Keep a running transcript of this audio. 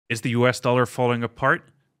Is the US dollar falling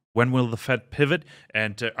apart? When will the Fed pivot?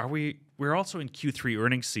 And we're also in Q3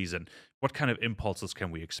 earnings season. What kind of impulses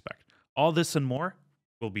can we expect? All this and more.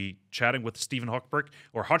 We'll be chatting with Stephen Hochberg,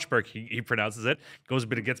 or Hochberg, he pronounces it. Goes a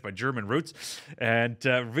bit against my German roots. And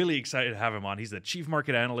really excited to have him on. He's the chief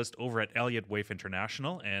market analyst over at Elliott Wave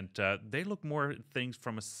International. And they look more at things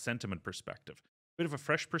from a sentiment perspective. Bit of a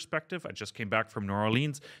fresh perspective. I just came back from New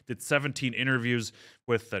Orleans, did 17 interviews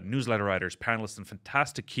with newsletter writers, panelists, and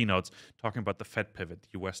fantastic keynotes talking about the Fed pivot,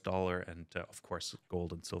 the US dollar, and of course,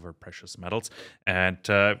 gold and silver, precious metals. And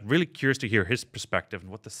really curious to hear his perspective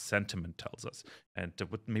and what the sentiment tells us and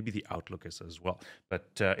what maybe the outlook is as well.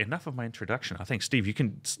 But enough of my introduction. I think, Steve, you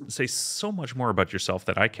can say so much more about yourself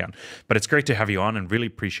than I can. But it's great to have you on and really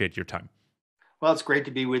appreciate your time. Well, it's great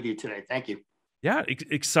to be with you today. Thank you. Yeah,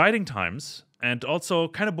 exciting times. And also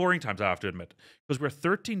kind of boring times, I have to admit, because we're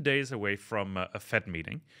 13 days away from a Fed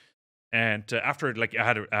meeting. And after, like,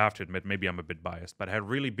 I have to admit, maybe I'm a bit biased, but I had a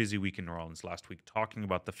really busy week in New Orleans last week talking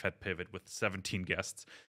about the Fed pivot with 17 guests.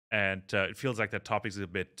 And it feels like that topic is a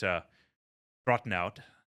bit rotten out.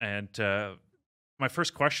 And my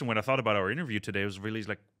first question when I thought about our interview today was really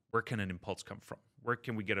like, where can an impulse come from? Where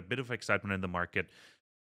can we get a bit of excitement in the market?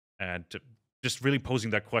 And just really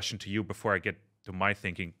posing that question to you before I get to my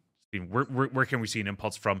thinking. Where can we see an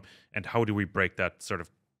impulse from, and how do we break that sort of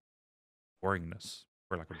boringness,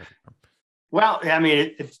 for lack of a better term? Well, I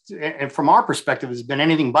mean, and from our perspective, it's been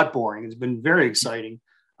anything but boring. It's been very exciting.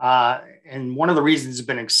 And one of the reasons it's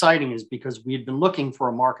been exciting is because we had been looking for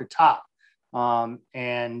a market top.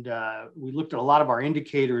 And we looked at a lot of our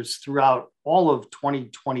indicators throughout all of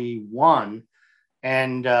 2021,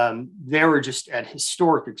 and they were just at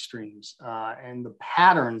historic extremes. And the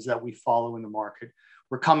patterns that we follow in the market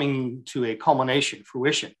were coming to a culmination,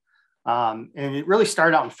 fruition. And it really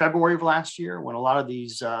started out in February of last year when a lot of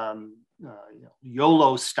these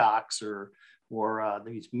YOLO stocks or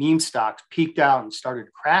these meme stocks peaked out and started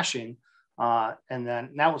crashing. And then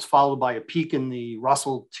that was followed by a peak in the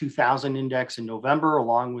Russell 2000 index in November,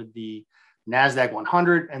 along with the NASDAQ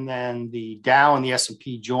 100. And then the Dow and the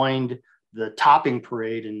S&P joined the topping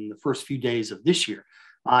parade in the first few days of this year.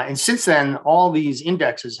 And since then, all these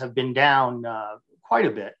indexes have been down quite a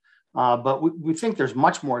bit, but we think there's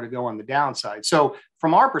much more to go on the downside. So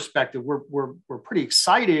from our perspective, we're pretty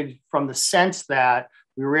excited from the sense that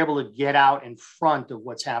we were able to get out in front of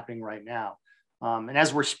what's happening right now. And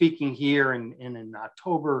as we're speaking here in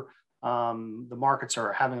October, the markets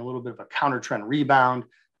are having a little bit of a counter trend rebound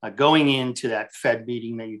going into that Fed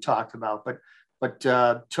meeting that you talked about. But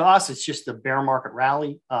to us, it's just a bear market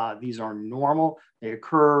rally. These are normal. They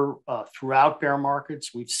occur throughout bear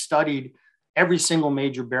markets. We've studied every single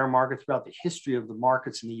major bear market throughout the history of the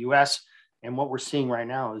markets in the US. And what we're seeing right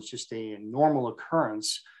now is just a normal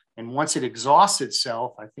occurrence. And once it exhausts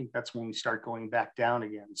itself, I think that's when we start going back down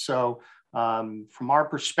again. So from our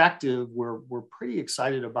perspective, we're pretty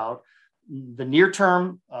excited about the near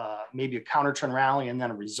term, maybe a counter trend rally, and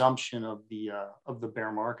then a resumption of the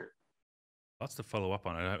bear market. Lots to follow up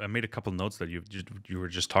on. I made a couple notes that you were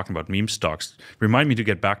just talking about meme stocks. Remind me to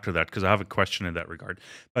get back to that because I have a question in that regard.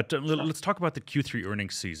 But let's talk about the Q3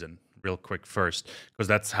 earnings season real quick first, because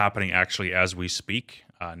that's happening actually as we speak.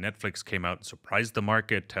 Netflix came out and surprised the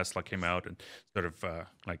market. Tesla came out and sort of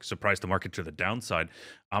like surprised the market to the downside.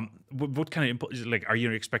 What kind of impulse? Like, are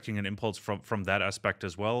you expecting an impulse from that aspect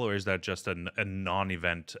as well, or is that just a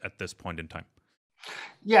non-event at this point in time?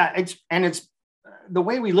 Yeah, it's the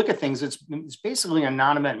way we look at things, it's basically a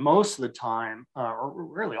non-event most of the time, or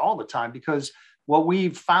really all the time, because what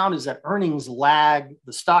we've found is that earnings lag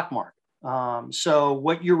the stock market. So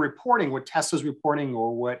what you're reporting, what Tesla's reporting,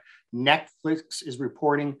 or what Netflix is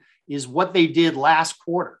reporting, is what they did last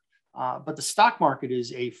quarter. But the stock market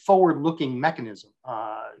is a forward-looking mechanism,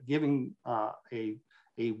 giving a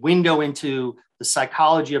window into the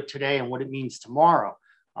psychology of today and what it means tomorrow.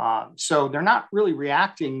 So they're not really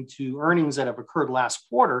reacting to earnings that have occurred last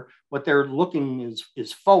quarter. What they're looking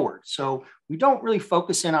is forward. So we don't really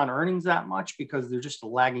focus in on earnings that much because they're just a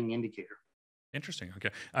lagging indicator. Interesting.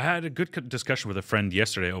 Okay. I had a good discussion with a friend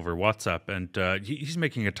yesterday over WhatsApp, and he's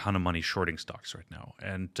making a ton of money shorting stocks right now,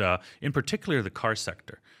 and in particular the car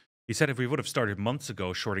sector. He said if we would have started months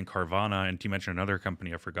ago shorting Carvana, and he mentioned another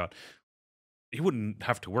company I forgot, he wouldn't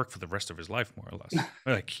have to work for the rest of his life, more or less.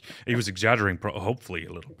 Like, he was exaggerating, hopefully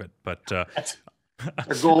a little bit, but that's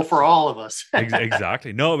a goal for all of us.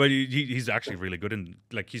 Exactly. No, but he's actually really good, and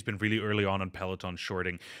like he's been really early on Peloton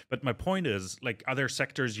shorting. But my point is, like, are there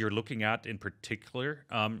sectors you're looking at in particular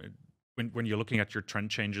when you're looking at your trend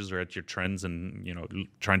changes or at your trends, and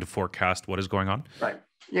trying to forecast what is going on? Right.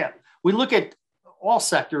 Yeah, we look at all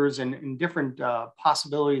sectors and different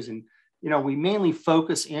possibilities. And, we mainly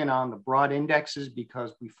focus in on the broad indexes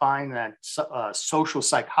because we find that social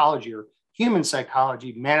psychology or human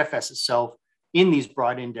psychology manifests itself in these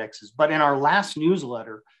broad indexes. But in our last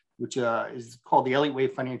newsletter, which is called the Elliott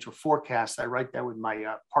Wave Financial Forecast, I write that with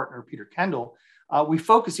my partner, Peter Kendall. We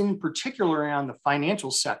focus in particular on the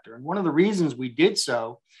financial sector. And one of the reasons we did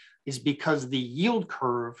so is because the yield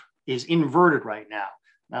curve is inverted right now.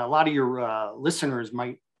 Now, a lot of your listeners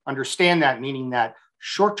might understand that, meaning that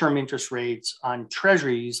short-term interest rates on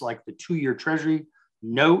treasuries, like the 2-year treasury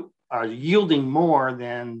note, are yielding more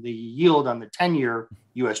than the yield on the 10-year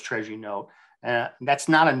U.S. treasury note. That's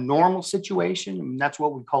not a normal situation. I mean, that's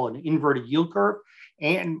what we call an inverted yield curve.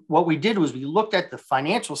 And what we did was we looked at the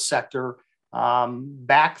financial sector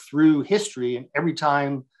back through history, and every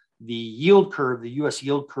time the yield curve, the U.S.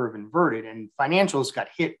 yield curve inverted, and financials got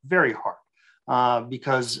hit very hard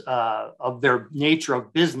because of their nature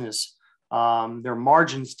of business. Their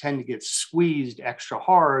margins tend to get squeezed extra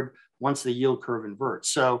hard once the yield curve inverts.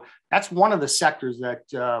 So that's one of the sectors that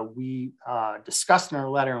we discussed in our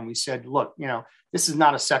letter. And we said, look, this is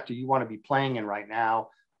not a sector you want to be playing in right now,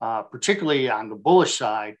 particularly on the bullish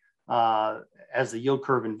side as the yield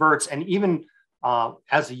curve inverts. And even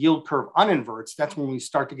as the yield curve uninverts, that's when we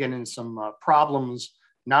start to get into some problems,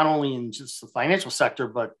 not only in just the financial sector,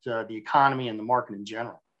 but the economy and the market in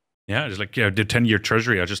general. Yeah, it's like the 10-year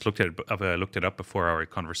treasury. I just looked it up before our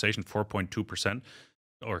conversation, 4.2%.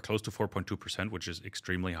 Or close to 4.2%, which is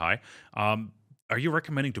extremely high. Are you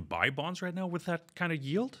recommending to buy bonds right now with that kind of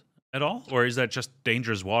yield at all? Or is that just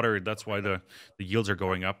dangerous water? That's why the yields are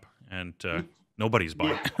going up and nobody's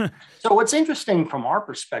buying. Yeah. So what's interesting from our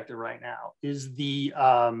perspective right now is the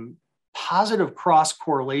positive cross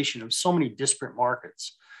correlation of so many disparate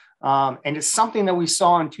markets. And it's something that we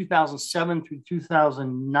saw in 2007 through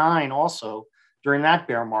 2009 also during that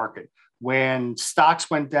bear market. When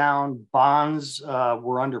stocks went down, bonds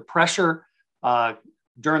were under pressure.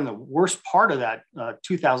 During the worst part of that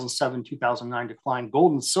 2007, 2009 decline,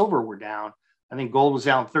 gold and silver were down. I think gold was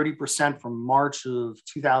down 30% from March of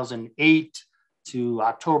 2008 to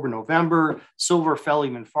October, November. Silver fell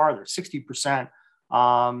even farther, 60%.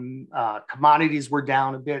 Commodities were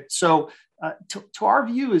down a bit. So to our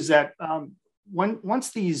view is that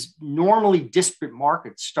once these normally disparate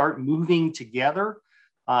markets start moving together,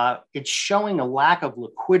 it's showing a lack of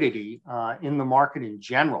liquidity in the market in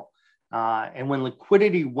general. And when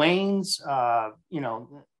liquidity wanes,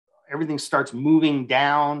 everything starts moving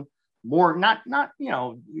down more, not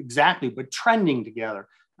exactly, but trending together.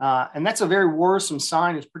 And that's a very worrisome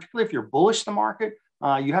sign, is particularly if you're bullish the market,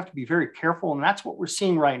 you have to be very careful. And that's what we're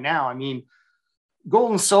seeing right now. I mean,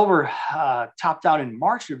 gold and silver topped out in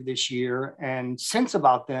March of this year. And since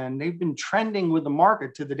about then, they've been trending with the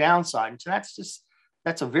market to the downside. And so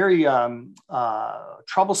that's a very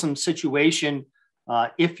troublesome situation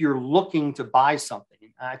if you're looking to buy something.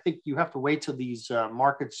 I think you have to wait till these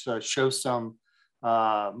markets show some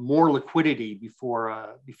more liquidity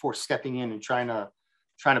before stepping in and trying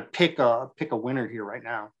to pick a winner here right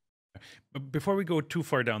now. Before we go too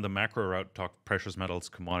far down the macro route, talk precious metals,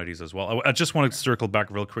 commodities as well. I just wanted to circle back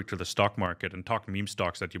real quick to the stock market and talk meme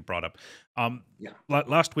stocks that you brought up.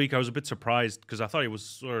 Last week, I was a bit surprised because I thought it was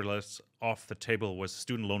sort of less off the table was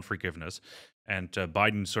student loan forgiveness. And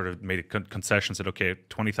Biden sort of made a concession, said, okay,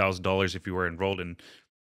 $20,000 if you were enrolled in,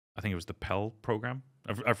 I think it was the Pell program.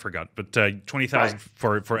 I forgot, but 20,000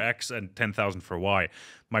 for X and 10,000 for Y.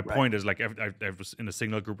 My point is, like, I was in a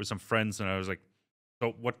Signal group with some friends and I was like,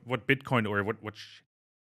 so what Bitcoin or what should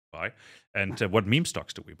we buy, and what meme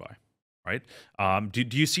stocks do we buy, right?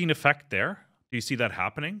 Do you see an effect there? Do you see that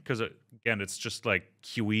happening? Because again, it's just like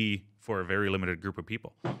QE for a very limited group of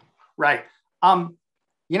people. Right.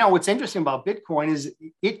 What's interesting about Bitcoin is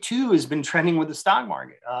it too has been trending with the stock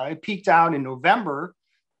market. It peaked out in November.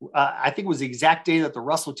 I think it was the exact day that the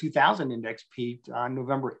Russell 2000 index peaked on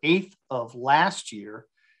November 8th of last year.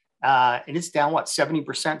 And it's down,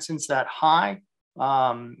 70% since that high.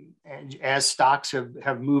 And as stocks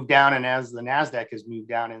have moved down and as the NASDAQ has moved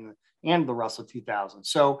down and the Russell 2000.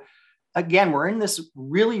 So again, we're in this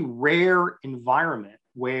really rare environment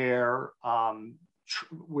where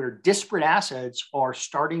disparate assets are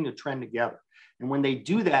starting to trend together. And when they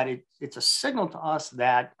do that, it's a signal to us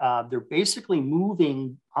that they're basically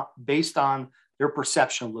moving based on their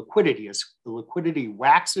perception of liquidity. As the liquidity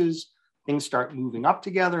waxes, things start moving up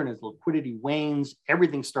together. And as liquidity wanes,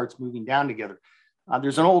 everything starts moving down together.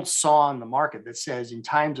 There's an old saw in the market that says, in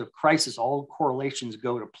times of crisis, all correlations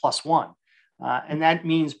go to +1. And that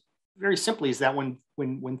means, very simply, is that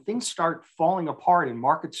when things start falling apart and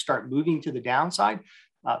markets start moving to the downside,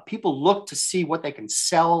 people look to see what they can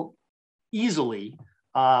sell easily,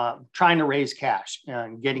 trying to raise cash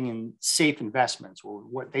and getting in safe investments, or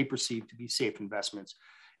what they perceive to be safe investments.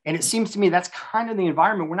 And it seems to me that's kind of the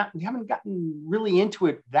environment. We haven't gotten really into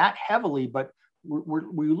it that heavily, but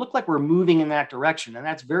we look like we're moving in that direction. And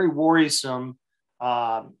that's very worrisome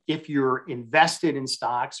if you're invested in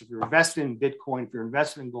stocks, if you're invested in Bitcoin, if you're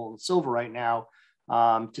invested in gold and silver right now,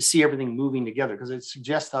 to see everything moving together, because it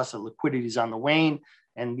suggests to us that liquidity is on the wane,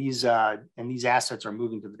 and these assets are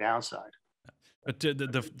moving to the downside.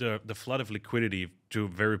 The flood of liquidity to a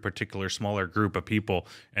very particular smaller group of people,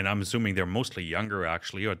 and I'm assuming they're mostly younger,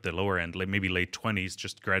 actually, or at the lower end, like maybe late 20s,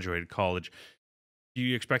 just graduated college. Do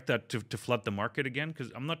you expect that to flood the market again?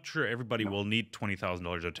 Because I'm not sure everybody will need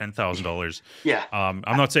 $20,000 or $10,000. Yeah. I'm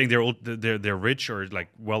not saying they're rich or like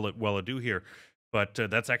well-to-do here, but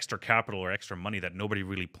that's extra capital or extra money that nobody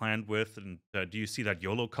really planned with. And do you see that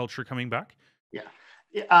YOLO culture coming back? Yeah.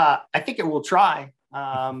 I think it will try.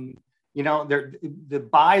 The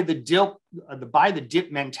buy the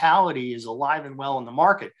dip mentality is alive and well in the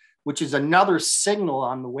market, which is another signal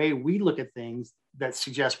on the way we look at things that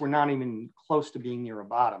suggests we're not even close to being near a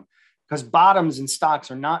bottom, because bottoms in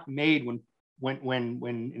stocks are not made when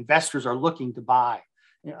investors are looking to buy.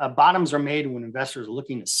 Bottoms are made when investors are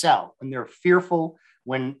looking to sell, when they're fearful,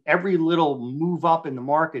 when every little move up in the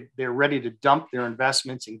market, they're ready to dump their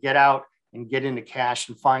investments and get out and get into cash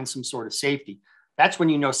and find some sort of safety. That's when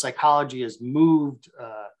you know psychology has moved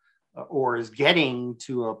or is getting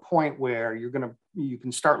to a point where you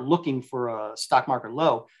can start looking for a stock market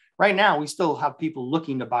low. Right now, we still have people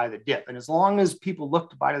looking to buy the dip, and as long as people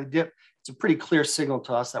look to buy the dip, it's a pretty clear signal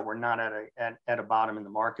to us that we're not at a bottom in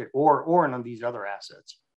the market or in these other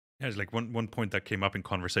assets. Yeah, it's like one point that came up in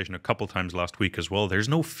conversation a couple times last week as well. There's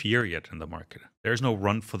no fear yet in the market. There's no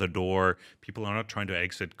run for the door. People are not trying to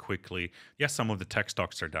exit quickly. Yes, some of the tech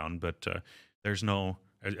stocks are down, but there's no,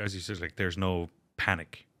 as you said, like there's no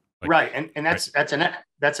panic. Right, and that's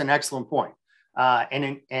an excellent point.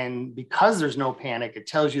 And because there's no panic, it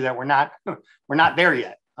tells you that we're not there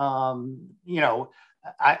yet. I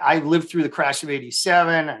lived through the crash of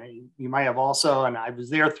 '87. You might have also, and I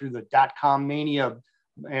was there through the dot-com mania,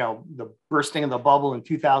 the bursting of the bubble in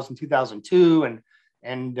 2000, 2002,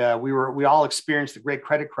 and we all experienced the great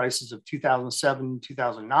credit crisis of 2007,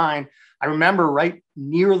 2009. I remember right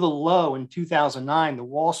near the low in 2009, the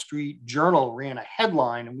Wall Street Journal ran a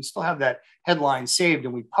headline, and we still have that headline saved,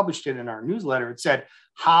 and we published it in our newsletter. It said,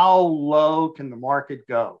 "How low can the market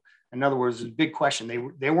go?" In other words, it's a big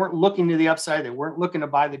question. They weren't looking to the upside. They weren't looking to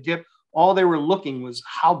buy the dip. All they were looking was,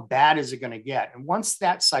 how bad is it going to get? And once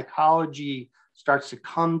that psychology starts to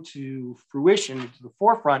come to fruition, to the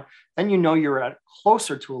forefront, then you're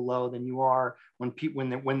closer to a low than you are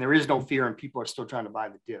when there is no fear and people are still trying to buy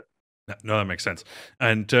the dip. No, that makes sense.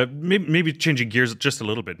 And maybe changing gears just a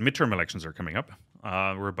little bit. Midterm elections are coming up.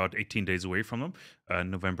 We're about 18 days away from them,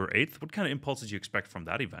 November 8th. What kind of impulses do you expect from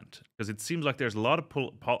that event? Because it seems like there's a lot of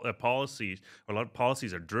policies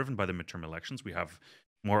are driven by the midterm elections. We have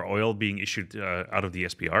more oil being issued out of the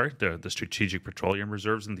SPR, the Strategic Petroleum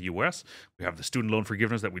Reserves in the U.S. We have the student loan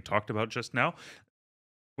forgiveness that we talked about just now.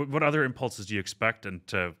 What other impulses do you expect, and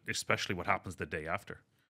especially what happens the day after?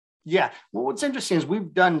 Yeah. Well, what's interesting is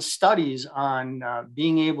we've done studies on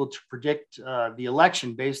being able to predict the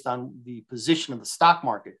election based on the position of the stock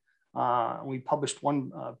market. We published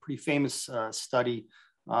one pretty famous study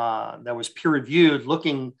that was peer-reviewed,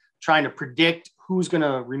 trying to predict who's going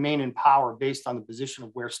to remain in power based on the position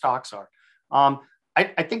of where stocks are.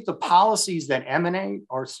 I think the policies that emanate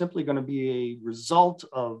are simply going to be a result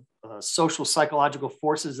of social psychological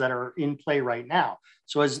forces that are in play right now.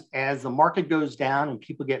 So as the market goes down and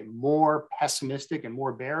people get more pessimistic and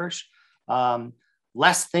more bearish,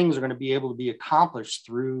 less things are going to be able to be accomplished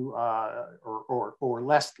through, or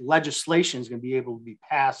less legislation is going to be able to be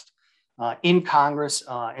passed in Congress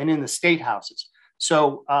and in the state houses.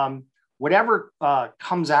 So whatever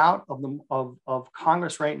comes out of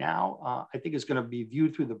Congress right now, I think is going to be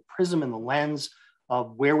viewed through the prism and the lens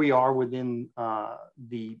of where we are within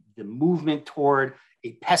the movement toward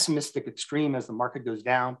a pessimistic extreme as the market goes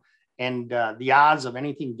down. And the odds of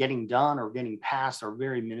anything getting done or getting passed are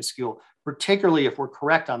very minuscule, particularly if we're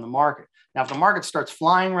correct on the market. Now, if the market starts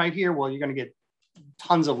flying right here, well, you're going to get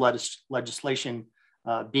tons of legislation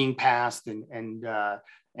being passed,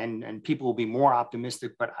 and people will be more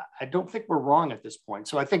optimistic. But I don't think we're wrong at this point.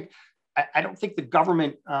 So I don't think the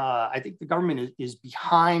government, I think the government is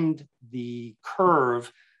behind the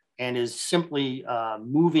curve and is simply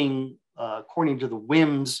moving according to the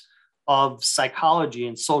whims of psychology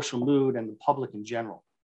and social mood and the public in general.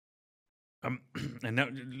 Um, and now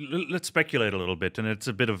let's speculate a little bit, and it's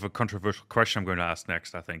a bit of a controversial question I'm going to ask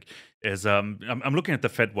next. I think is I'm looking at the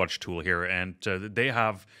Fed Watch tool here, and they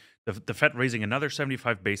have the Fed raising another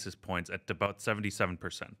 75 basis points at about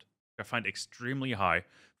 77%. I find extremely high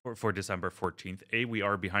for December 14th. We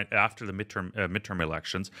are behind after the midterm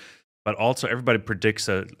elections, but also everybody predicts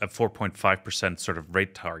a 4.5% sort of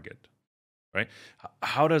rate target. Right?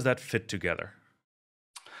 How does that fit together?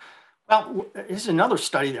 Well, this is another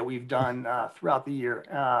study that we've done throughout the year,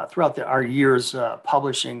 throughout our years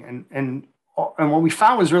publishing, and what we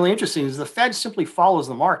found was really interesting is the Fed simply follows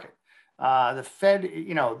the market. The Fed,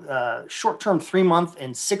 short-term 3-month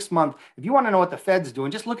and 6-month. If you want to know what the Fed's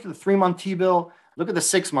doing, just look at the 3-month T-bill, look at the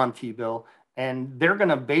 6-month T-bill, and they're going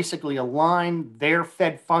to basically align their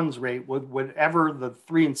Fed funds rate with whatever the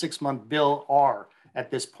 3- and 6-month bill are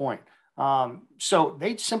at this point. So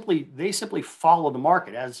they simply follow the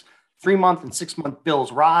market as 3-month and 6-month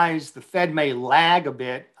bills rise. The Fed may lag a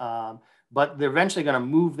bit, but they're eventually going to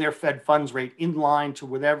move their Fed funds rate in line to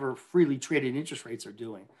whatever freely traded interest rates are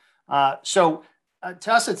doing. So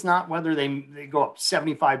to us, it's not whether they go up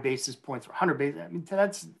 75 basis points or 100 basis. I mean,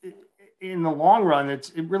 that's in the long run,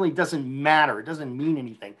 it really doesn't matter. It doesn't mean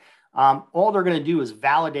anything. All they're going to do is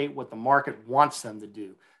validate what the market wants them to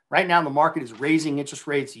do. Right now, the market is raising interest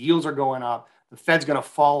rates. Yields are going up. The Fed's going to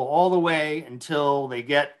follow all the way until they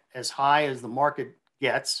get as high as the market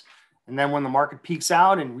gets. And then when the market peaks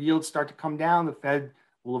out and yields start to come down, the Fed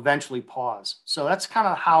will eventually pause. So that's kind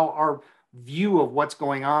of how our view of what's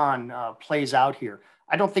going on plays out here.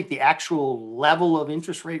 I don't think the actual level of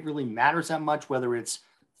interest rate really matters that much, whether it's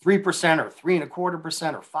 3% or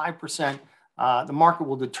 3.25% or 5%. The market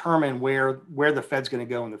will determine where the Fed's going to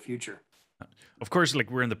go in the future. Of course, like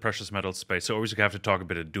we're in the precious metals space, so always have to talk a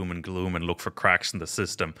bit of doom and gloom and look for cracks in the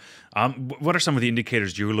system. What are some of the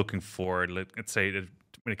indicators you're looking for, let's say,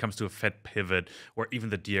 when it comes to a Fed pivot or even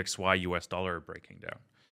the DXY US dollar breaking down?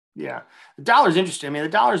 Yeah, the dollar's interesting. I mean, the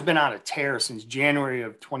dollar's been on a tear since January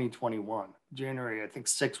of 2021. January, I think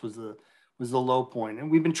 6 was the low point, and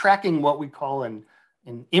we've been tracking what we call an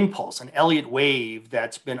impulse, an Elliott wave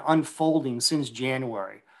that's been unfolding since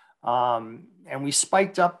January. And we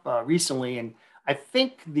spiked up recently, and I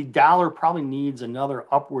think the dollar probably needs another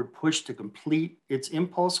upward push to complete its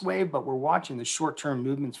impulse wave, but we're watching the short-term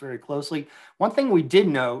movements very closely. One thing we did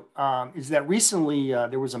note is that recently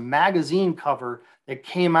there was a magazine cover that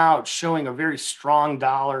came out showing a very strong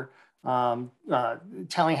dollar,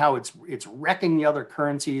 telling how it's wrecking the other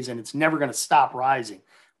currencies and it's never going to stop rising.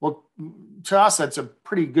 Well, to us, that's a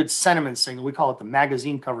pretty good sentiment signal. We call it the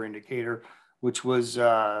magazine cover indicator, which was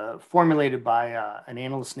formulated by an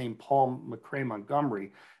analyst named Paul McCrae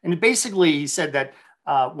Montgomery. And basically, he said that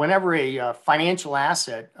whenever a financial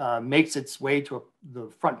asset makes its way to the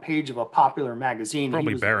front page of a popular magazine,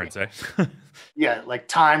 probably Barron's, eh? Yeah, like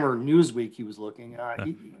Time or Newsweek, he was looking.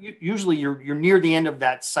 Usually, you're near the end of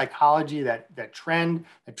that psychology, that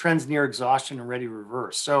trend's near exhaustion and ready to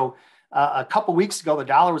reverse. So a couple weeks ago, the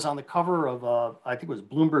dollar was on the cover of I think it was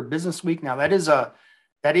Bloomberg Business Week. Now that is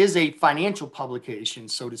a financial publication,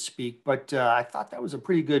 so to speak, but I thought that was a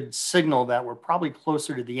pretty good signal that we're probably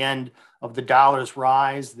closer to the end of the dollar's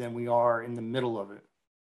rise than we are in the middle of it.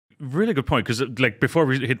 Really good point, because like before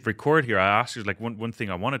we hit record here, I asked you like one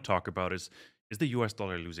thing I want to talk about is the US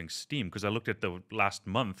dollar losing steam? Because I looked at the last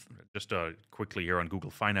month just quickly here on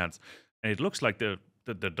Google Finance, and it looks like the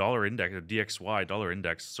dollar index, the DXY dollar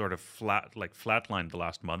index, sort of flatlined the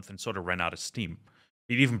last month and sort of ran out of steam.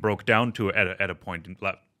 It even broke down to at a point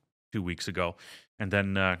 2 weeks ago, and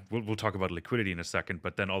then we'll talk about liquidity in a second.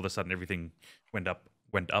 But then all of a sudden, everything went up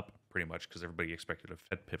pretty much because everybody expected a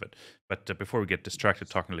Fed pivot. But before we get distracted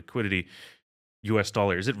talking liquidity, U.S.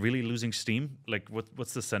 dollar, is it really losing steam? Like,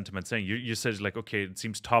 what's the sentiment saying? You said like, okay, it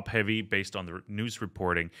seems top heavy based on the news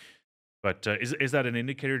reporting, but is that an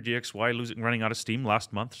indicator DXY running out of steam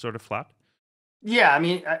last month, sort of flat? Yeah, I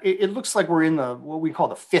mean, it looks like we're in what we call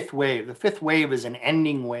the fifth wave. The fifth wave is an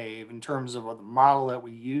ending wave in terms of the model that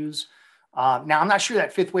we use. Now, I'm not sure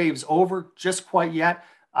that fifth wave is over just quite yet.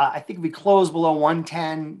 I think if we close below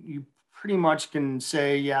 110, you pretty much can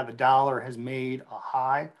say, yeah, the dollar has made a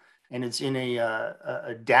high and it's in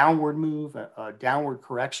a downward move, a downward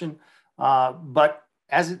correction. But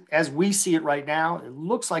as we see it right now, it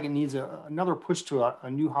looks like it needs another push to a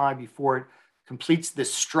new high before it completes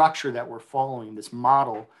this structure that we're following, this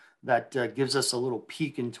model that gives us a little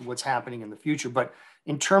peek into what's happening in the future. But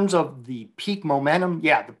in terms of the peak momentum,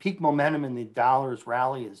 yeah, the peak momentum in the dollar's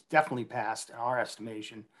rally is definitely past in our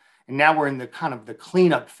estimation. And now we're in the kind of the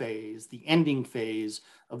cleanup phase, the ending phase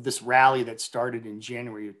of this rally that started in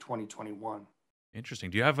January of 2021.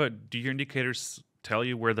 Interesting. Do your indicators tell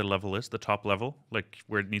you where the level is, the top level, like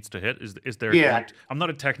where it needs to hit? Is there? Yeah. I'm not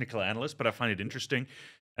a technical analyst, but I find it interesting,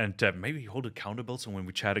 and maybe hold accountable. So when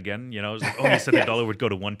we chat again, it's like, oh, you said the dollar would go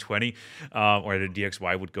to 120, or the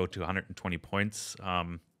DXY would go to 120 points.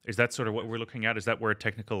 Is that sort of what we're looking at? Is that where a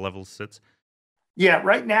technical level sits? Yeah,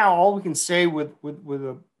 right now, all we can say with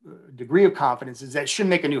a degree of confidence is that it should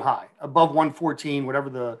make a new high above 114, whatever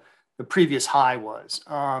the previous high was.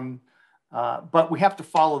 But we have to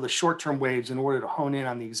follow the short-term waves in order to hone in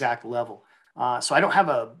on the exact level. So I don't have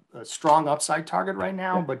a strong upside target right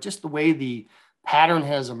now, but just the way the pattern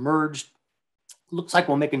has emerged, looks like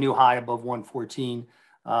we'll make a new high above 114.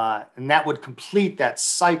 And that would complete that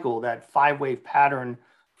cycle, that 5-wave pattern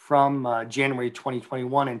from January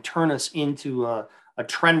 2021, and turn us into a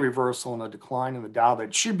trend reversal and a decline in the Dow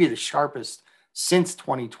that should be the sharpest since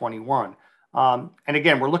 2021. And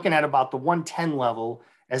again, we're looking at about the 110 level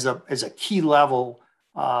as a key level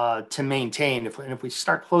to maintain. If we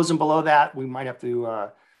start closing below that, we might have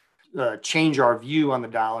to change our view on the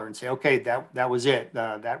dollar and say, okay, that was it.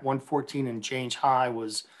 That 114 and change high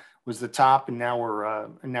was the top, and now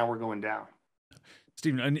we're going down.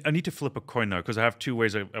 Stephen, I need to flip a coin now, because I have two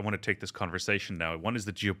ways I want to take this conversation now. One is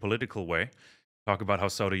the geopolitical way, talk about how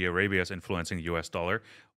Saudi Arabia is influencing the US dollar,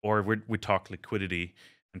 or we talk liquidity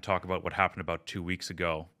and talk about what happened about 2 weeks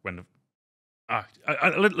ago. When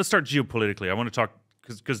let's start geopolitically. I want to talk,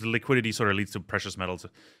 because the liquidity sort of leads to precious metals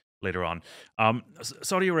later on.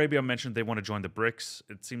 Saudi Arabia mentioned they want to join the BRICS.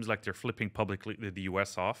 It seems like they're flipping publicly the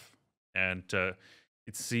US off, and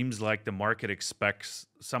it seems like the market expects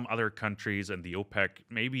some other countries and the OPEC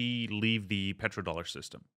maybe leave the petrodollar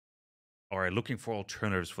system, or are looking for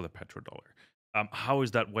alternatives for the petrodollar. How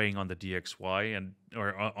is that weighing on the DXY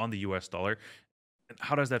or on the US dollar? And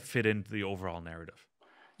how does that fit into the overall narrative?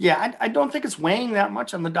 Yeah, I don't think it's weighing that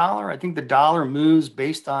much on the dollar. I think the dollar moves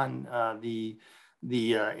based on the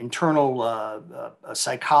internal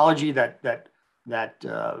psychology that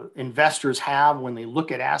investors have when they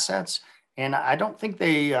look at assets. And I don't think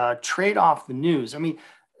they trade off the news. I mean,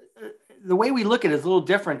 the way we look at it is a little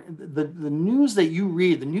different. The news that you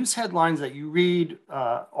read, the news headlines that you read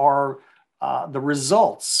are the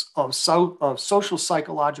results of social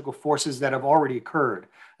psychological forces that have already occurred.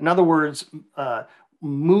 In other words,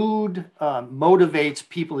 mood motivates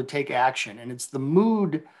people to take action. And it's the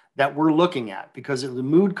mood that we're looking at, because the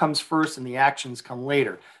mood comes first and the actions come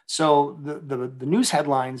later. So the news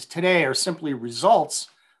headlines today are simply results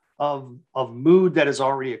of mood that has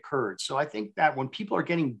already occurred. So I think that when people are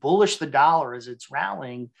getting bullish the dollar as it's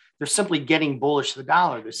rallying, they're simply getting bullish the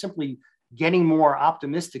dollar. They're simply getting more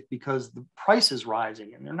optimistic because the price is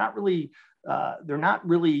rising, and they're not really. I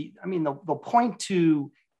mean, they'll point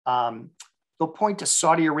to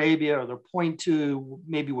Saudi Arabia, or they'll point to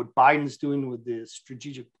maybe what Biden's doing with the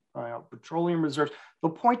strategic petroleum reserves.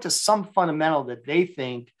 They'll point to some fundamental that they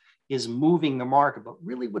think is moving the market, but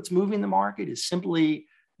really what's moving the market is simply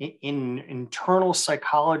in internal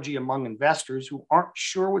psychology among investors who aren't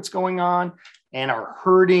sure what's going on and are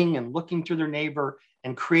hurting and looking to their neighbor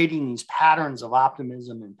and creating these patterns of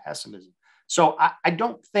optimism and pessimism. So I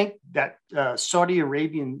don't think that Saudi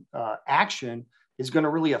Arabian action is going to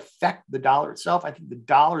really affect the dollar itself. I think the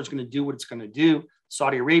dollar is going to do what it's going to do.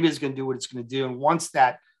 Saudi Arabia is going to do what it's going to do. And once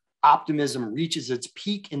that optimism reaches its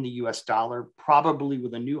peak in the US dollar, probably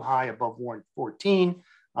with a new high above 114,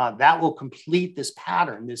 that will complete this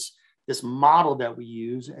pattern, this model that we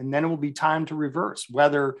use. And then it will be time to reverse,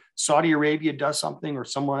 whether Saudi Arabia does something or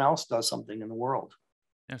someone else does something in the world.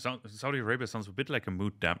 Yeah, Saudi Arabia sounds a bit like a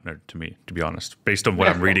mood dampener to me, to be honest, based on what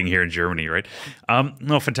I'm reading here in Germany, right?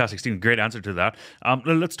 No, fantastic, Stephen. Great answer to that.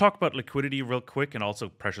 Let's talk about liquidity real quick, and also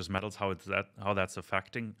precious metals, how that's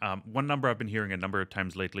affecting. One number I've been hearing a number of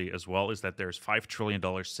times lately as well is that there's $5 trillion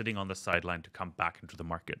sitting on the sideline to come back into the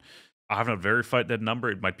market. I have not verified that number.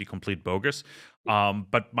 It might be complete bogus.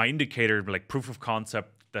 But my indicator, like proof of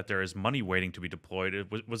concept, that there is money waiting to be deployed. It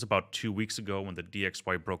was about 2 weeks ago when the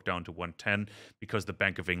DXY broke down to 110, because the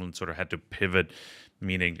Bank of England sort of had to pivot,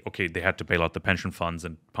 meaning, okay, they had to bail out the pension funds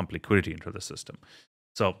and pump liquidity into the system.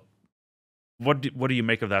 So what do you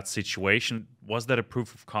make of that situation? Was that a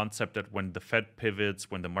proof of concept that when the Fed pivots,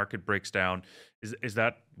 when the market breaks down, is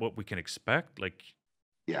that what we can expect? Like,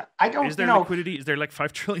 yeah, I don't know. Is there liquidity? Is there like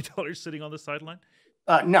 $5 trillion sitting on the sideline?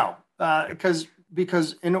 No, because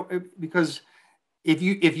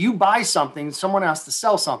if you buy something, someone has to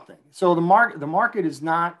sell something. So the market is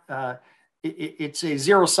not it's a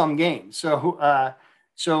zero sum game. So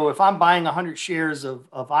if I'm buying 100 shares of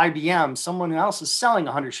IBM, someone else is selling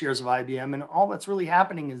 100 shares of IBM, and all that's really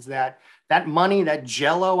happening is that money, that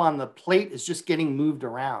jello on the plate, is just getting moved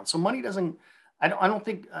around. So money doesn't. I don't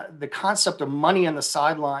think the concept of money on the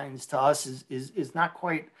sidelines to us is not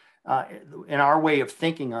quite uh, in our way of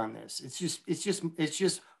thinking on this. It's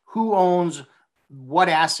just who owns what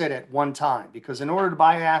asset at one time. Because in order to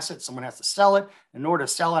buy an asset, someone has to sell it. In order to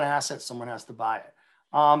sell an asset, someone has to buy it.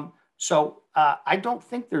 I don't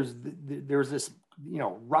think there's this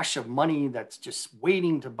rush of money that's just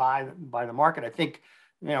waiting to buy the market. I think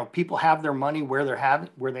people have their money where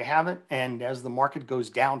they have it, and as the market goes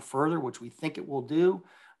down further, which we think it will do,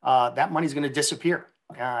 that money's going to disappear.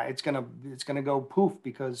 It's gonna go poof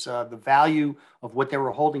because the value of what they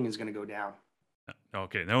were holding is going to go down.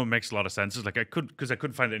 Okay, no, it makes a lot of sense. It's like because I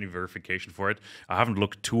couldn't find any verification for it. I haven't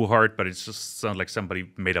looked too hard, but it just sounds like somebody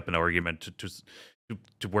made up an argument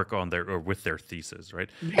to work on their or with their thesis, right?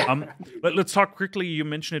 Let's talk quickly. You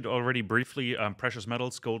mentioned it already briefly. Precious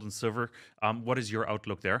metals, gold and silver. What is your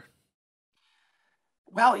outlook there?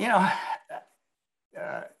 Well,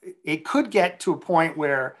 it could get to a point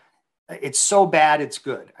where it's so bad it's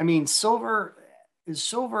good. I mean, silver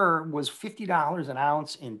was $50 an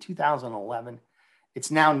ounce in 2011. It's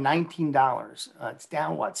now $19. It's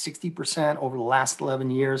down, what, 60% over the last 11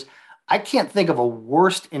 years. I can't think of a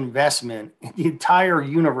worst investment in the entire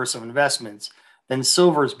universe of investments than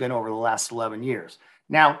silver has been over the last 11 years.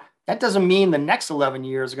 Now, that doesn't mean the next 11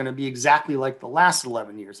 years are going to be exactly like the last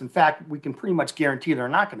 11 years. In fact, we can pretty much guarantee they're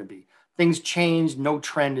not going to be. Things change. No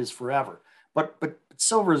trend is forever. But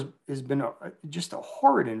silver has been just a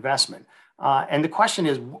horrid investment. And the question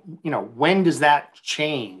is, when does that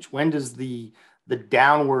change? When does the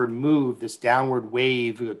downward move, this downward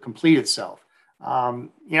wave, complete itself? And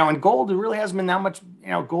gold, it really hasn't been that much.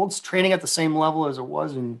 Gold's trading at the same level as it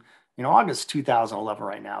was in August 2011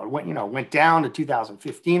 right now. It went down to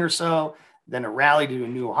 2015 or so, then it rallied to a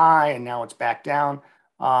new high, and now it's back down.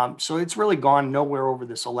 So it's really gone nowhere over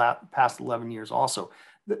this past 11 years. Also,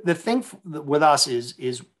 the thing with us is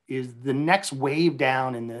the next wave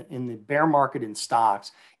down in the bear market in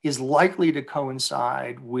stocks is likely to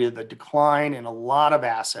coincide with a decline in a lot of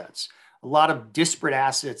assets, a lot of disparate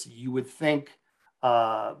assets you would think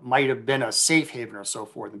might have been a safe haven or so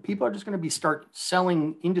forth. And people are just going to start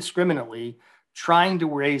selling indiscriminately, trying to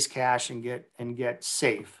raise cash and get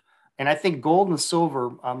safe. And I think gold and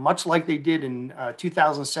silver, much like they did in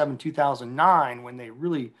 2007, 2009, when they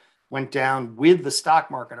really went down with the stock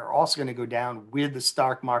market, are also going to go down with the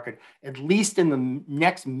stock market, at least in the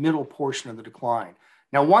next middle portion of the decline.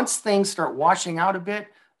 Now, once things start washing out a bit,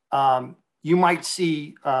 you might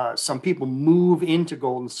see some people move into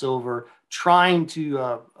gold and silver, trying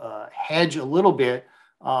to hedge a little bit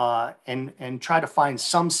and try to find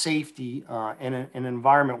some safety in an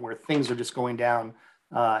environment where things are just going down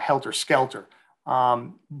helter skelter.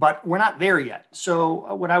 But we're not there yet.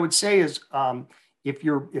 So what I would say is, if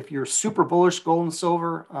you're super bullish gold and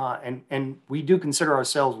silver, and we do consider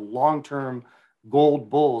ourselves long-term gold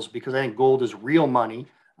bulls because I think gold is real money.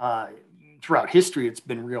 Throughout history, it's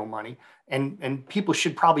been real money. And people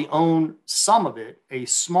should probably own some of it, a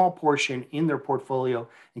small portion in their portfolio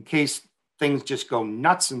in case things just go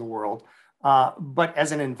nuts in the world. But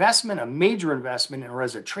as an investment, a major investment, or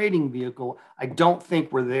as a trading vehicle, I don't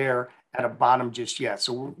think we're there at a bottom just yet.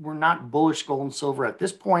 So we're not bullish gold and silver at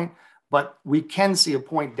this point, but we can see a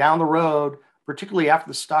point down the road, particularly after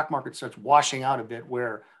the stock market starts washing out a bit,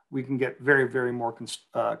 where we can get very, very more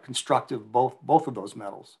constructive both of those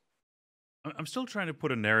metals. I'm still trying to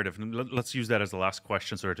put a narrative, and let's use that as the last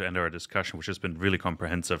question, sort of to end our discussion, which has been really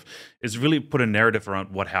comprehensive, is really put a narrative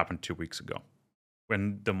around what happened 2 weeks ago.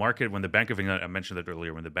 When the Bank of England, I mentioned that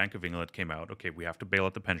earlier, when the Bank of England came out, okay, we have to bail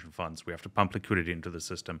out the pension funds, we have to pump liquidity into the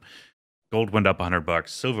system. Gold went up $100,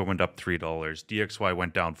 silver went up $3, DXY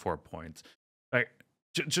went down 4 points. Like,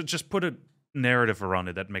 just put a narrative around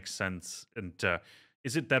it that makes sense. And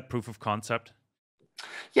is it that proof of concept?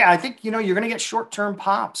 Yeah, I think you're going to get short-term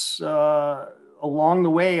pops along the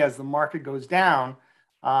way as the market goes down.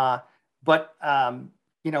 But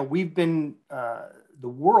we've been the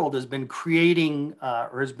world has been creating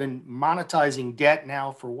or has been monetizing debt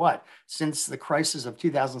now for what, since the crisis of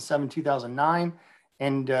 2007, 2009,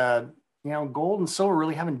 and gold and silver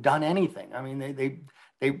really haven't done anything. I mean,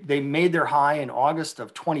 they made their high in August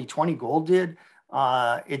of 2020. Gold did.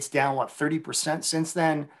 It's down 30% since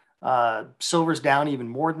then. Silver's down even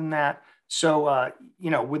more than that. So,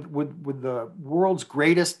 with the world's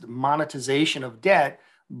greatest monetization of debt,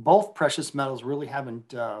 both precious metals really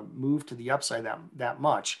haven't moved to the upside that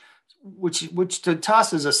much, which to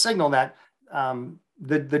us is a signal that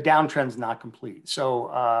the downtrend's not complete.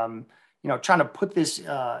 So, trying to put this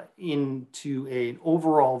into an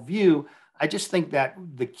overall view, I just think that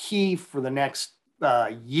the key for the next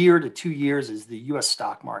year to 2 years is the U.S.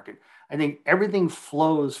 stock market. I think everything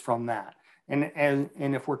flows from that. And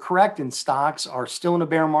if we're correct and stocks are still in a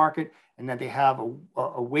bear market and that they have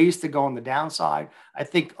a ways to go on the downside, I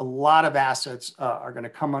think a lot of assets are going to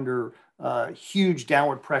come under huge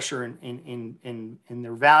downward pressure in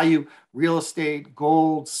their value. Real estate,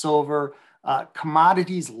 gold, silver,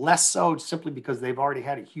 commodities less so, simply because they've already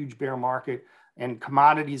had a huge bear market. And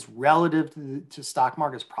commodities relative to stock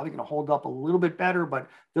market is probably going to hold up a little bit better, but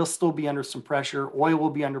they'll still be under some pressure. Oil will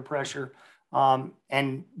be under pressure.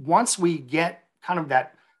 And once we get kind of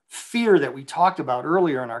that fear that we talked about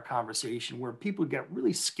earlier in our conversation, where people get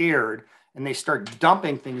really scared and they start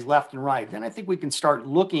dumping things left and right, then I think we can start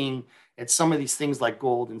looking at some of these things like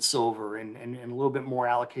gold and silver and a little bit more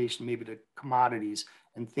allocation maybe to commodities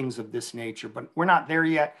and things of this nature. But we're not there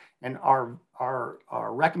yet. And our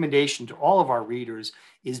recommendation to all of our readers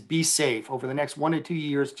is be safe. Over the next 1 to 2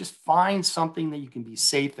 years, just find something that you can be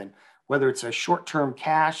safe in, whether it's a short-term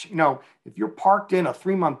cash. You know, if you're parked in a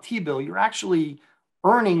 3-month T-bill, you're actually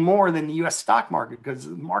earning more than the U.S. stock market because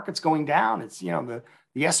the market's going down. It's, you know,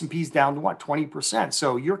 the S&P's down to what, 20%.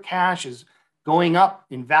 So your cash is going up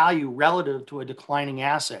in value relative to a declining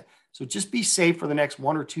asset. So just be safe for the next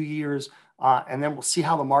 1 or 2 years. And then we'll see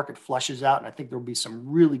how the market flushes out. And I think there'll be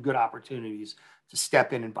some really good opportunities to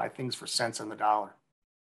step in and buy things for cents on the dollar.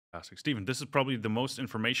 Fantastic. Stephen, this is probably the most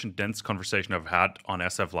information-dense conversation I've had on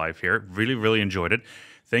SF Live here. Really, really enjoyed it.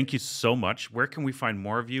 Thank you so much. Where can we find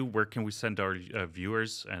more of you? Where can we send our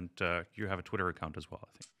viewers? And you have a Twitter account as well, I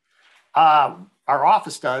think. Our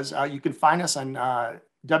office does. You can find us on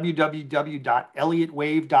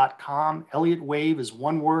www.elliottwave.com. Elliott Wave is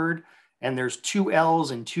one word, and there's 2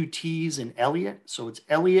 L's and 2 T's in Elliott. So it's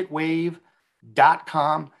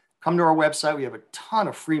elliottwave.com. Come to our website. We have a ton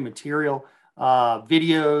of free material,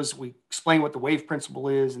 videos. We explain what the wave principle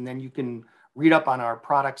is, and then you can read up on our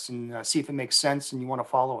products and see if it makes sense and you want to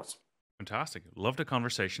follow us. Fantastic. Love the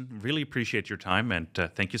conversation. Really appreciate your time, and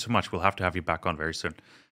thank you so much. We'll have to have you back on very soon.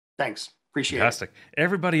 Thanks. Appreciate Fantastic. it.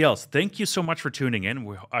 Everybody else, thank you so much for tuning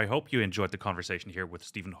in. I hope you enjoyed the conversation here with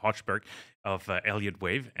Stephen Hochberg of Elliott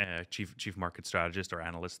Wave, Chief Market Strategist or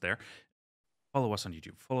Analyst there. Follow us on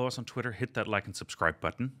YouTube. Follow us on Twitter. Hit that like and subscribe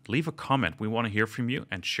button. Leave a comment. We want to hear from you,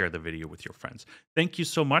 and share the video with your friends. Thank you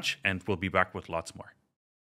so much, and we'll be back with lots more.